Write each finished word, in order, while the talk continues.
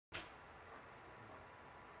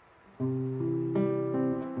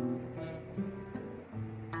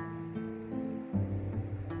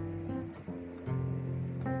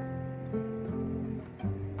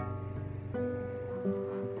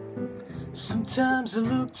Sometimes I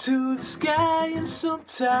look to the sky and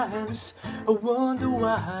sometimes I wonder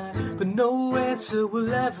why, but no answer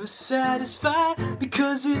will ever satisfy,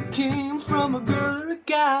 because it came from a girl or a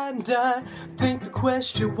guy. And I think the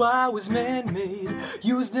question why was man-made,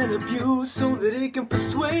 used and abused so that it can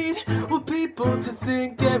persuade people to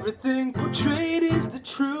think everything portrayed is the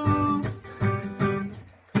truth.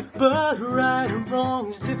 But right or wrong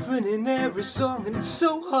is different in every song, and it's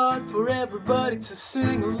so hard for everybody to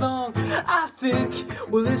sing along. I think,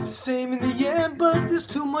 well, it's the same in the end, but there's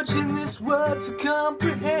too much in this world to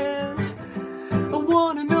comprehend. I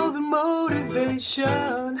wanna know the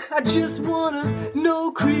motivation, I just wanna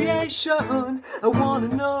know creation. I wanna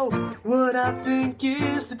know what I think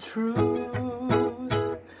is the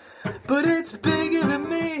truth. But it's bigger than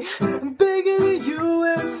me, and bigger than you,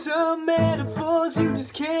 and some metaphors you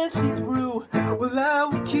just can't see through. Well, I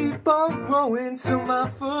will keep on growing till my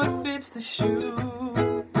foot fits the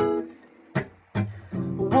shoe.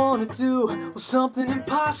 I wanna do something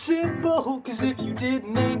impossible, cause if you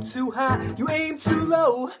didn't aim too high, you aim too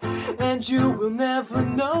low, and you will never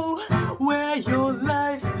know where your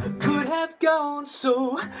life could have gone.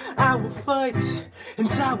 So I will fight,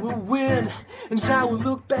 and I will win, and I will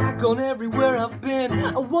look back on everywhere I've been.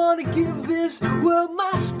 I wanna give this world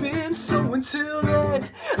my spin, so until then,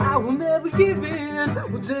 I will never give in.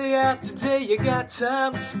 Well, day after day, you got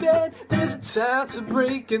time to spend. There's a time to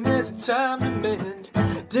break, and there's a time to mend.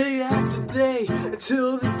 Day after day,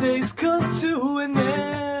 until the days come to an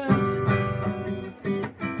end.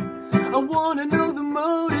 I wanna know the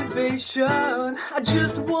motivation, I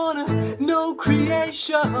just wanna know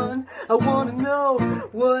creation. I wanna know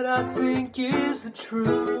what I think is the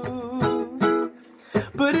truth.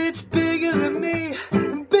 But it's bigger than me,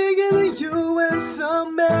 and bigger than you, and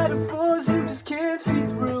some metaphors you just can't see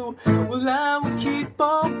through. Well, I will keep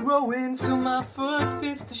on growing till my foot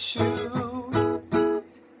fits the shoe.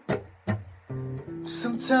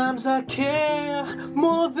 Sometimes I care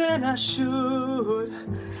more than I should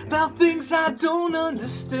about things I don't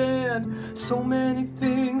understand. So many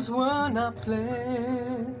things were not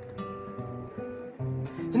planned,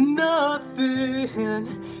 and nothing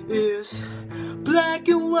is black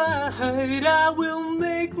and white. I will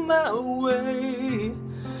make my way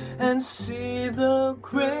and see the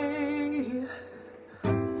gray.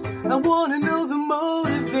 I wanna know the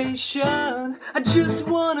motivation, I just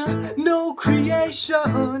wanna know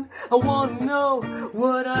creation. I wanna know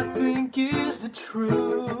what I think is the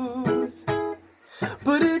truth.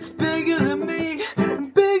 But it's bigger than me,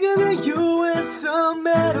 and bigger than you, and some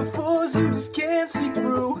metaphors you just can't see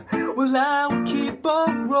through. Well, I will keep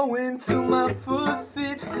on growing till my foot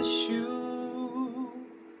fits the shoe.